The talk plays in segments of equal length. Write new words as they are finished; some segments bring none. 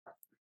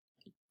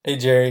Hey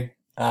Jerry,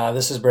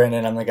 this is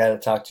Brandon. I'm the guy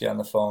that talked to you on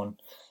the phone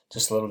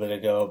just a little bit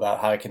ago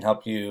about how I can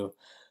help you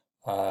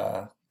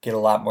get a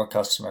lot more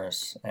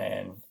customers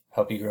and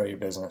help you grow your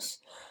business.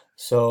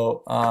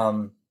 So,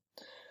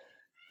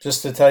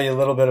 just to tell you a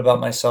little bit about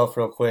myself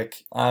real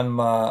quick, I'm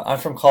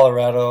from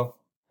Colorado.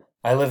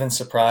 I live in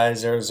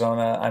Surprise,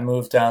 Arizona. I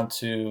moved down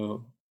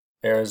to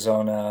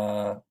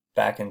Arizona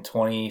back in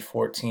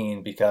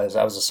 2014 because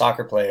I was a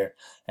soccer player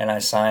and I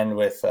signed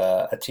with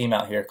a team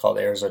out here called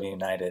Arizona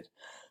United.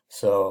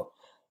 So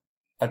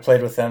I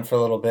played with them for a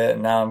little bit,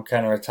 and now I'm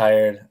kind of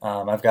retired.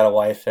 I've got a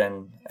wife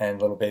and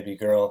little baby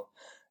girl,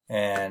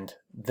 and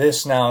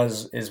this now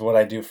is what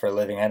I do for a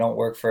living. I don't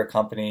work for a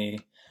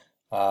company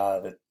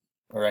that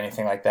or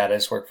anything like that. I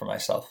just work for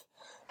myself.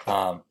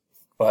 Um,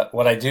 but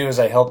what I do is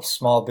I help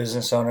small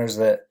business owners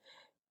that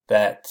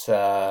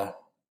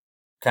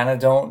kind of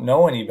don't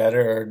know any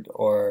better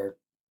or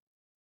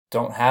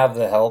don't have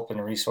the help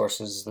and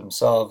resources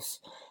themselves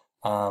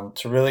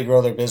to really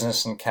grow their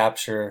business and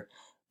capture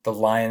the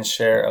lion's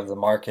share of the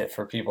market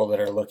for people that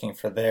are looking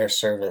for their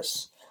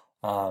service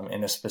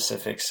in a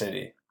specific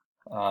city.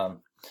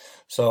 Um,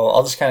 so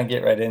I'll just kind of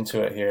get right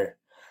into it here.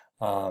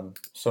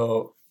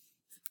 So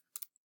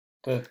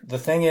the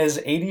thing is,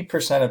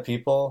 80% of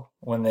people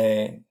when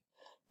they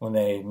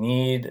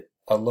need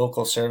a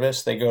local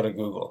service, they go to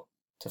Google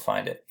to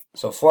find it.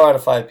 So 4 out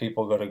of 5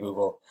 people go to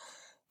Google.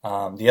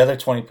 The other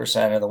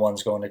 20% are the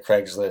ones going to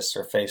Craigslist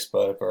or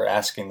Facebook or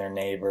asking their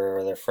neighbor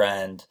or their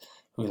friend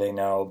who they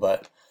know.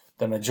 But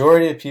the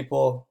majority of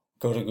people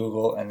go to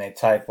Google and they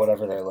type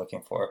whatever they're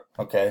looking for.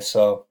 Okay,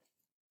 so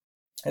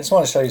I just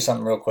want to show you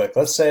something real quick.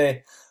 Let's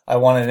say I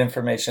wanted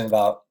information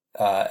about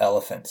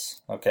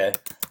elephants. Okay,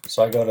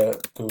 so I go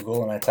to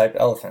Google and I type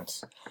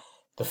elephants.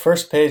 The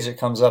first page that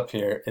comes up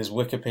here is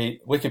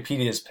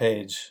Wikipedia's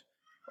page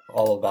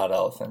all about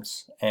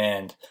elephants.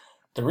 And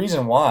the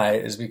reason why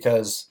is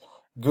because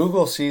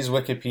Google sees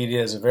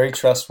Wikipedia as a very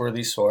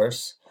trustworthy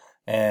source,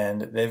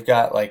 and they've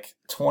got like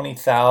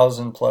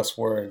 20,000 plus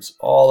words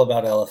all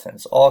about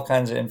elephants, all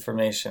kinds of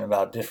information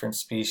about different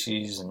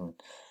species and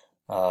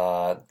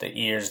the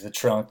ears, the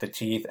trunk, the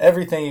teeth,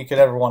 everything you could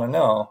ever want to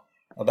know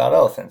about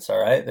elephants, all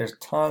right? There's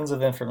tons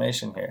of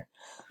information here.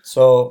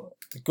 So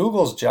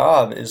Google's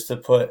job is to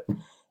put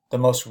the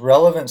most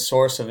relevant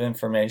source of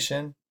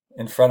information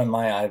in front of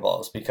my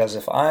eyeballs because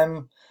if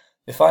I'm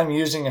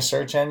using a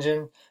search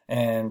engine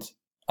and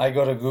I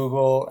go to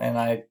Google and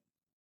I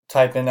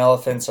type in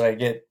elephants and I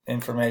get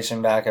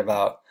information back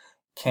about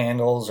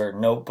candles or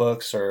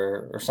notebooks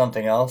or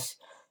something else,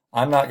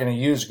 I'm not going to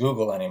use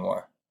Google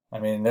anymore. I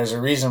mean, there's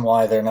a reason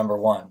why they're number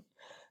one,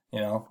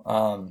 you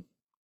know.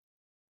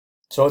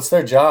 So it's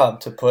their job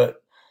to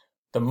put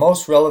the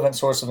most relevant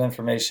source of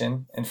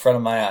information in front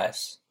of my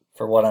eyes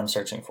for what I'm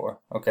searching for.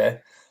 Okay,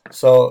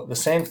 so the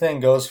same thing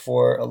goes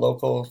for a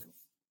local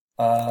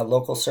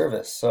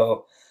service.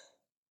 So,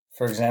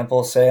 for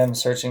example, say I'm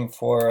searching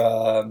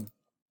for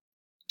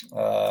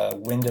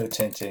window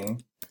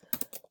tinting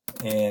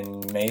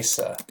in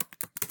Mesa,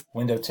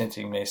 window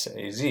tinting Mesa,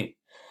 AZ.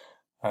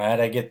 All right,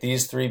 I get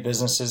these 3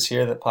 businesses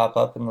here that pop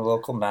up in the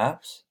local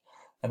maps,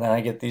 and then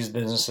I get these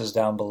businesses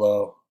down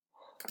below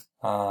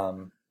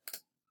um,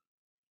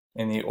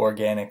 in the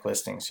organic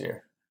listings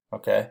here.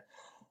 Okay,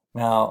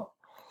 now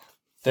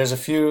there's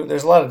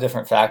a lot of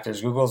different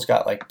factors. Google's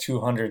got like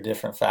 200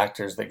 different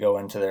factors that go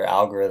into their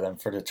algorithm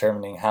for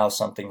determining how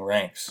something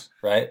ranks,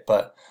 right?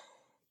 But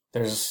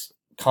there's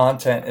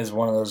content is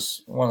one of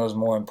those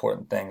more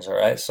important things, all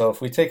right? So if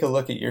we take a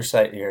look at your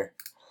site here,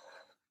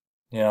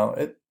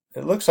 it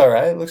looks all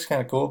right. It looks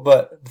kind of cool,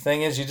 but the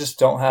thing is you just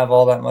don't have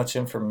all that much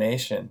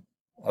information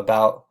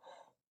about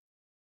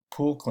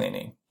pool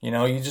cleaning.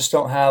 You just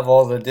don't have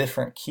all the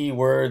different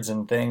keywords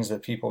and things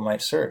that people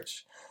might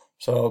search.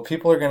 So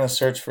people are going to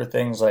search for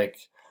things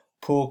like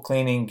pool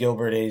cleaning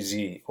Gilbert AZ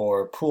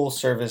or pool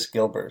service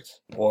Gilbert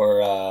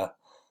or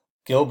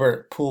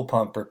Gilbert pool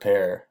pump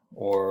repair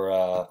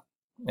or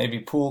maybe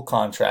pool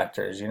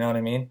contractors. You know what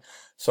I mean?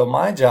 So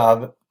my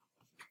job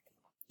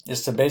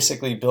is to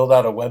basically build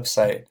out a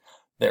website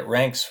that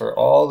ranks for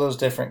all those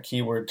different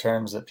keyword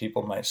terms that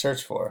people might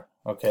search for.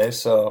 Okay,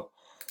 so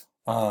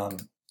um,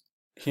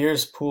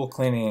 here's pool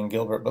cleaning in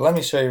Gilbert, but let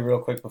me show you real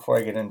quick before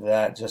I get into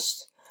that,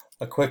 just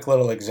a quick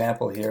little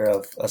example here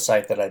of a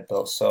site that I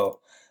built. So,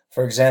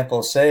 for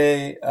example,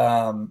 say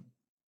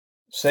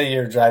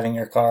you're driving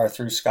your car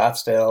through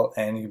Scottsdale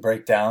and you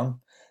break down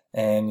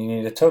and you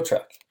need a tow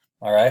truck.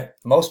 All right.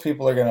 Most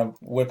people are going to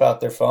whip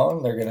out their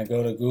phone, they're going to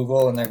go to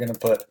Google and they're going to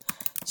put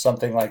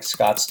something like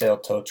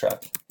Scottsdale tow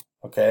truck.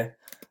 Okay.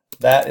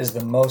 That is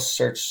the most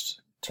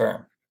searched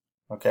term.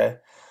 Okay.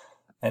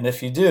 And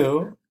if you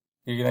do,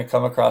 you're going to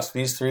come across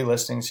these 3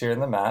 listings here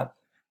in the map.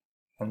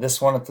 And this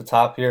one at the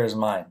top here is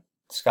mine,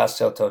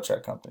 Scottsdale Tow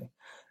Truck Company.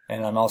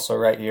 And I'm also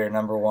right here,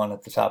 number 1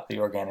 at the top of the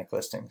organic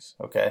listings.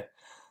 Okay.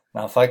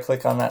 Now, if I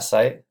click on that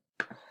site,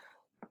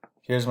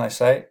 here's my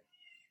site,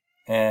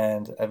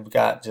 and I've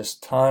got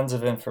just tons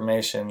of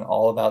information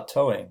all about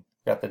towing.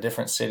 I've got the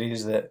different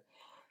cities that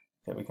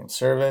we can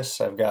service.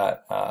 I've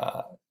got,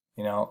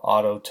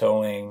 auto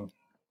towing,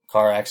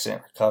 car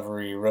accident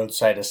recovery,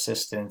 roadside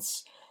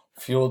assistance,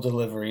 fuel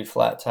delivery,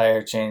 flat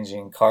tire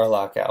changing, car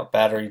lockout,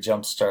 battery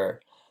jump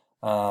start,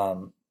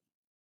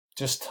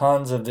 just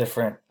tons of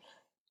different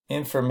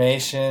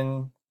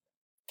information,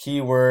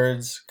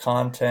 keywords,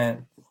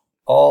 content,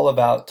 all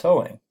about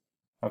towing.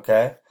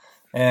 Okay.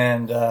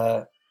 And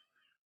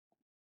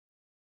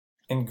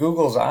in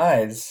Google's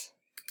eyes,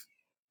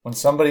 when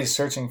somebody's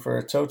searching for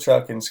a tow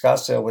truck in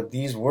Scottsdale with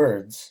these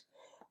words,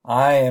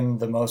 I am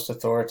the most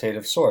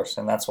authoritative source,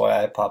 and that's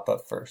why I pop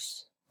up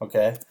first.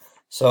 Okay.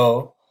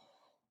 So,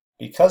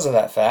 because of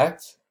that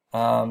fact,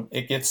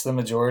 it gets the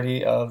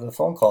majority of the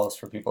phone calls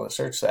for people that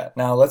search that.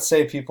 Now, let's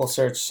say people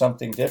search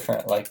something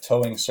different like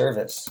towing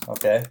service.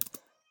 Okay.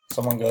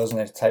 Someone goes and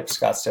they type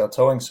Scottsdale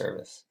towing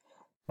service.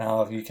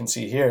 Now, if you can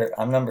see here,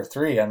 I'm number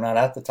 3. I'm not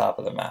at the top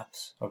of the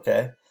maps.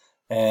 Okay.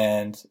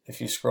 And if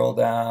you scroll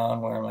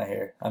down, where am I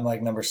here? I'm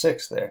like number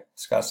 6 there,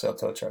 Scottsdale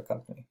Tow Truck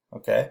Company.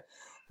 Okay.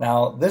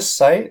 Now, this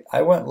site,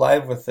 I went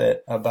live with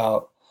it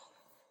about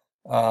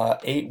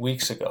 8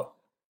 weeks ago.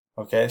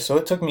 Okay. So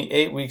it took me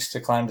 8 weeks to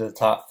climb to the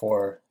top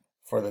for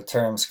the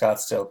term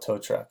Scottsdale Tow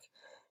Truck.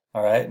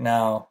 All right.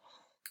 Now,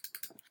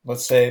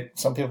 let's say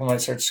some people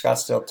might search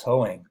Scottsdale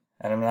Towing,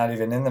 and I'm not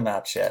even in the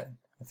maps yet.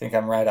 I think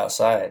I'm right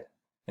outside.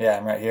 Yeah,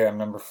 I'm right here. I'm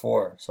number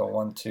 4. So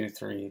 1, 2,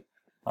 3.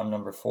 I'm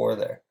number 4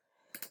 there.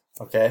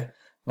 Okay.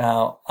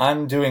 Now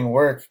I'm doing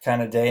work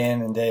kind of day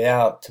in and day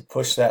out to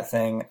push that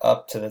thing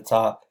up to the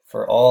top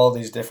for all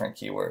these different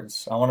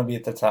keywords. I want to be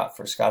at the top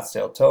for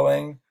Scottsdale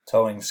Towing,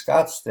 Towing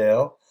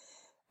Scottsdale,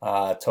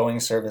 Towing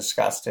Service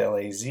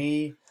Scottsdale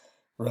AZ,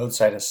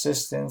 Roadside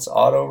Assistance,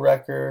 Auto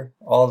Wrecker,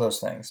 all those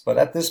things. But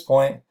at this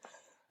point,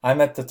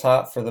 I'm at the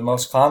top for the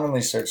most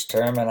commonly searched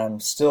term, and I'm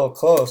still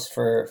close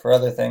for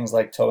other things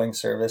like towing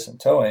service and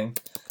towing.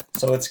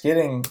 So it's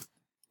getting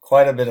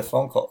quite a bit of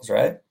phone calls,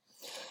 right?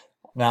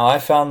 Now, I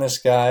found this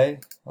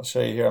guy. I'll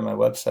show you here on my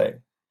website.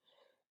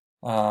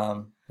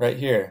 Right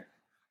here.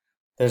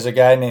 There's a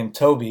guy named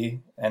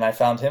Toby, and I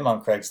found him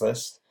on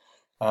Craigslist.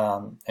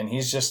 And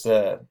he's just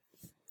an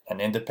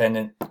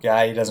independent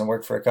guy. He doesn't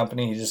work for a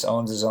company. He just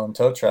owns his own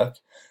tow truck.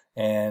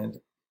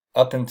 And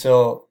up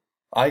until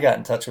I got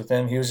in touch with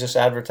him, he was just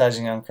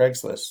advertising on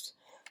Craigslist.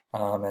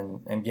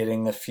 And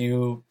getting the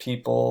few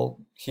people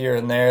here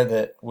and there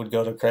that would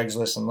go to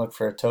Craigslist and look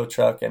for a tow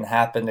truck and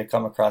happen to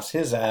come across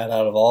his ad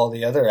out of all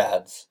the other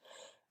ads,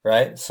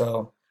 right?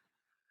 So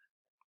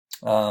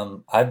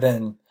I've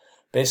been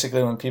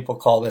basically, when people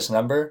call this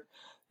number,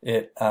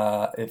 it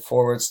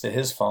forwards to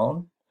his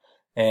phone,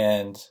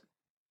 and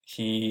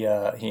he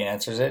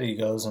answers it. He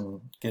goes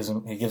and gives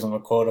them a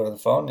quote over the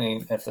phone,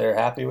 and if they're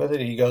happy with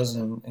it, he goes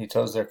and he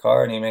tows their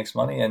car and he makes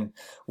money. And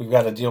we've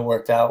got a deal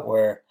worked out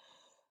where,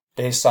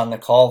 based on the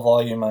call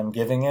volume I'm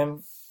giving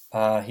him,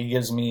 he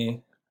gives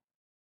me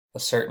a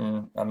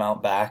certain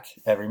amount back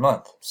every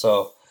month.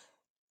 So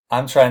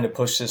I'm trying to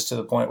push this to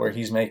the point where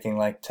he's making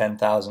like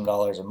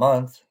 $10,000 a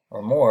month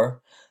or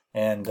more,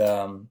 and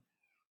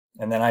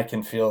then I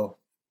can feel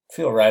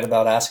right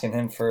about asking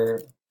him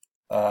for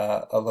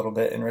a little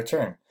bit in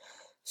return.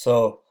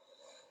 So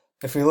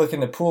if we look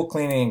into pool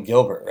cleaning in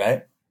Gilbert,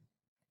 right?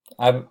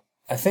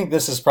 I think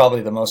this is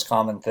probably the most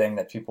common thing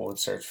that people would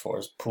search for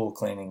is pool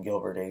cleaning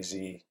Gilbert AZ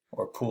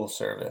or pool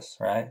service,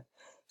 right?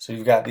 So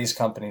you've got these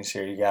companies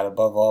here. You got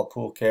Above All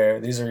Pool Care.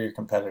 These are your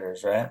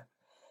competitors, right?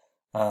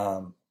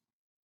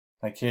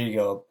 Like here you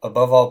go.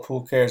 Above All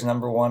Pool Care is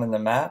number 1 in the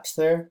maps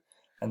there,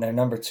 and they're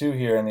number 2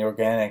 here in the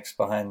organics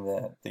behind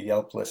the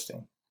Yelp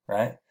listing,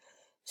 right?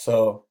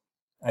 So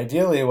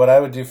ideally, what I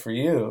would do for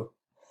you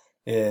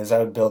is I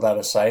would build out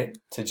a site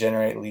to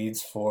generate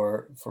leads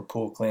for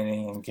pool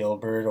cleaning in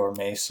Gilbert or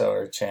Mesa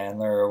or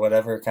Chandler or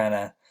whatever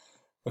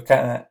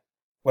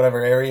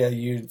whatever area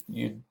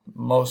you'd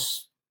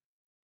most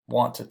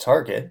want to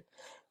target.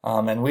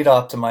 And we'd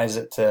optimize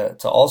it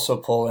to also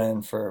pull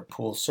in for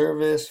pool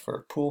service,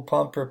 for pool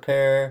pump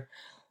repair,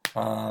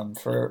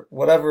 for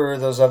whatever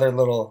those other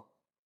little,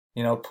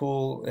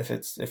 pool,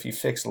 if you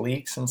fix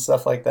leaks and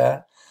stuff like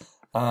that.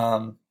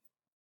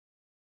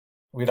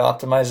 We'd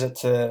optimize it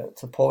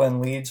to pull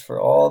in leads for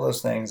all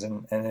those things,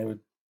 and it would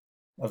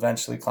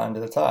eventually climb to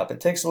the top. It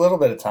takes a little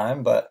bit of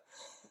time, but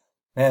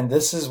man,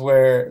 this is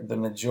where the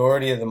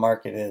majority of the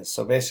market is.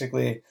 So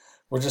basically,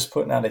 we're just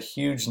putting out a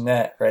huge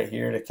net right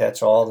here to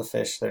catch all the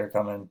fish that are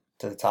coming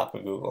to the top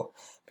of Google.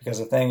 Because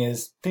the thing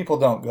is, people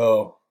do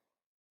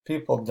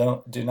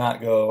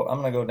not go,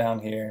 I'm going to go down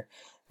here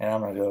and I'm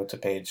going to go to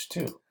page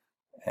 2.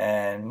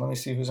 And let me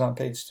see who's on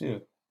page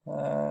 2.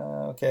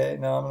 Okay,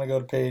 no, I'm going to go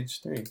to page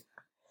 3.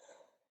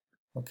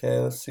 Okay,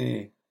 let's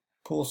see.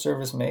 Pool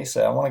Service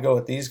Mesa. I want to go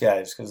with these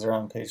guys because they're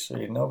on page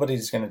 3.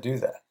 Nobody's going to do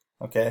that.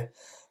 Okay,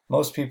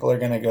 most people are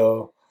going to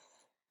go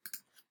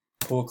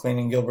Pool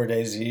Cleaning Gilbert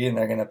AZ, and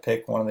they're going to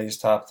pick one of these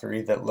top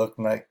 3 that look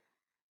like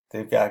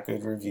they've got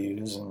good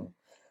reviews and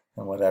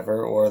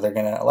whatever. Or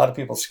a lot of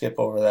people skip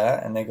over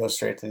that and they go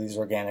straight to these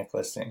organic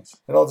listings.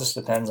 It all just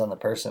depends on the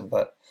person,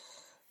 but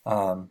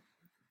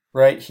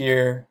right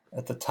here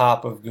at the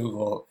top of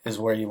Google is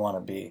where you want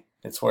to be.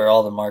 It's where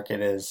all the market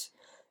is.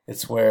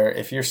 It's where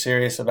if you're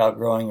serious about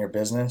growing your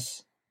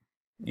business,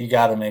 you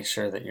got to make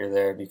sure that you're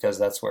there because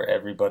that's where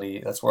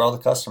all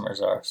the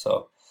customers are.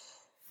 So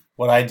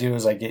what I do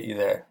is I get you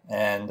there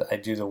and I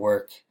do the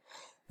work.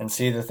 And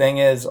see, the thing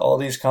is, all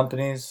these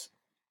companies,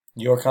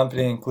 your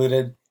company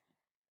included,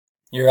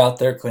 you're out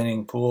there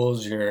cleaning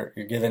pools, you're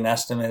giving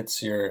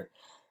estimates, you're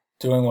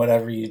doing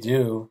whatever you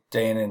do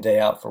day in and day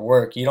out for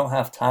work. You don't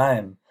have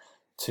time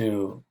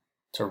to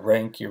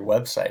rank your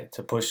website,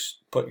 to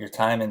put your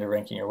time into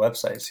ranking your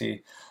website.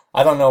 See,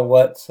 I don't know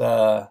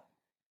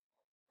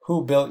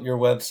who built your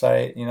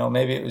website. You know,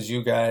 maybe it was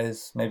you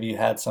guys, maybe you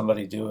had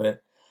somebody do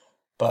it,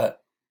 but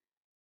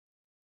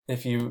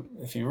if you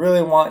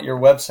really want your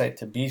website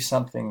to be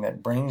something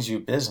that brings you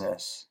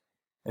business,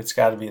 it's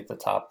got to be at the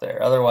top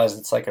there. Otherwise,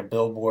 it's like a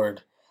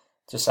billboard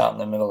just out in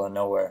the middle of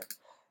nowhere.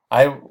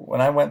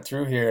 When I went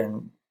through here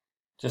and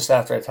just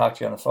after I talked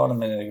to you on the phone a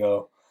minute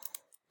ago,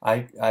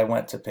 I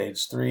went to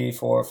page 3,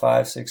 4,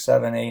 5, 6,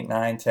 7, 8,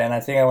 9, 10. I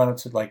think I went up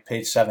to like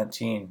page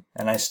 17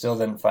 and I still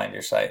didn't find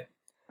your site.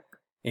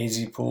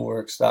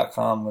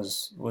 azpoolworks.com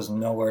was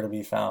nowhere to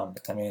be found.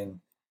 I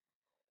mean,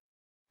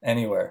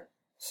 anywhere.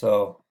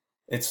 So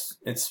it's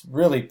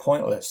really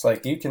pointless.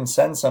 Like you can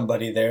send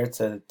somebody there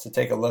to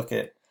take a look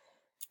at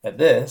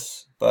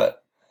this,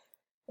 but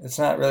it's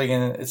not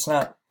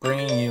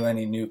bringing you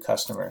any new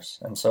customers.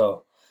 And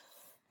so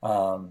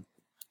um,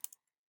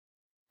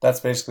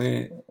 that's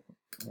basically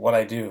what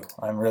I do.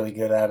 I'm really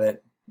good at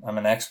it. I'm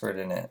an expert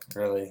in it,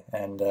 really.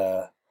 And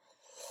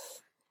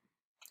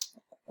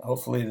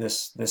hopefully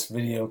this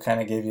video kind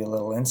of gave you a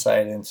little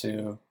insight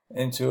into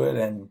it.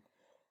 And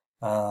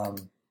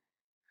um,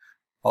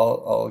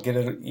 I'll get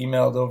it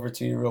emailed over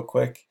to you real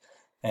quick.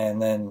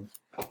 And then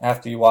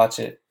after you watch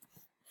it,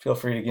 feel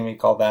free to give me a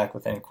call back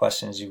with any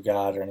questions you've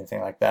got or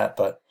anything like that.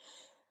 But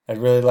I'd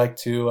really like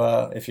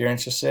to, if you're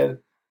interested,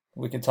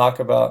 we could talk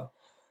about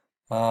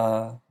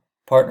uh,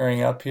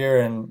 partnering up here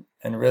and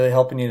really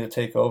helping you to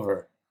take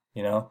over.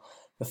 You know,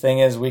 the thing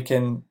is,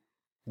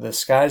 the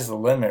sky's the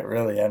limit,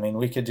 really. I mean,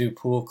 we could do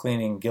pool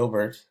cleaning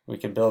Gilbert, we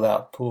could build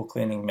out pool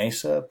cleaning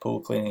Mesa,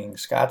 pool cleaning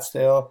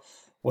Scottsdale,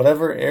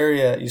 whatever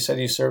area you said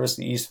you service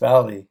the East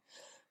Valley.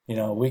 You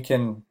know, we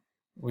can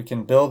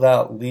build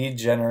out lead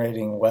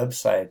generating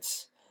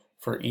websites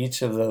for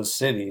each of those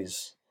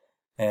cities,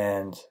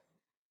 and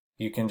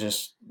we can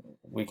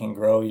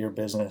grow your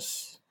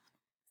business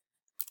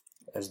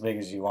as big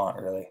as you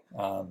want, really.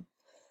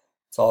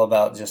 It's all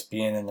about just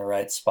being in the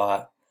right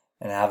spot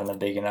and having a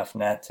big enough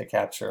net to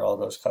capture all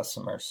those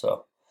customers.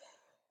 So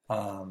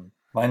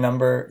my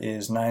number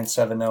is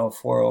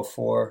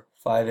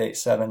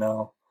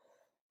 970-404-5870.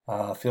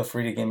 Feel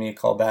free to give me a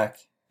call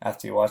back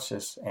after you watch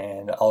this,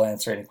 and I'll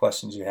answer any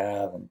questions you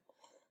have and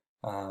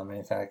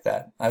anything like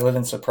that. I live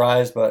in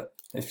Surprise, but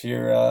if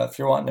you're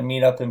wanting to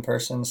meet up in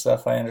person and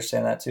stuff, I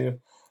understand that too.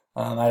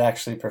 I'd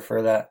actually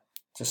prefer that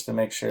just to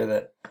make sure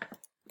that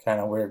kind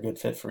of we're a good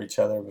fit for each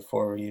other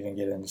before we even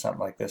get into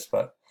something like this.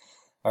 But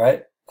all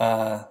right,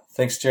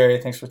 thanks,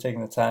 Jerry. Thanks for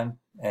taking the time,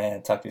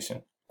 and talk to you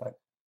soon.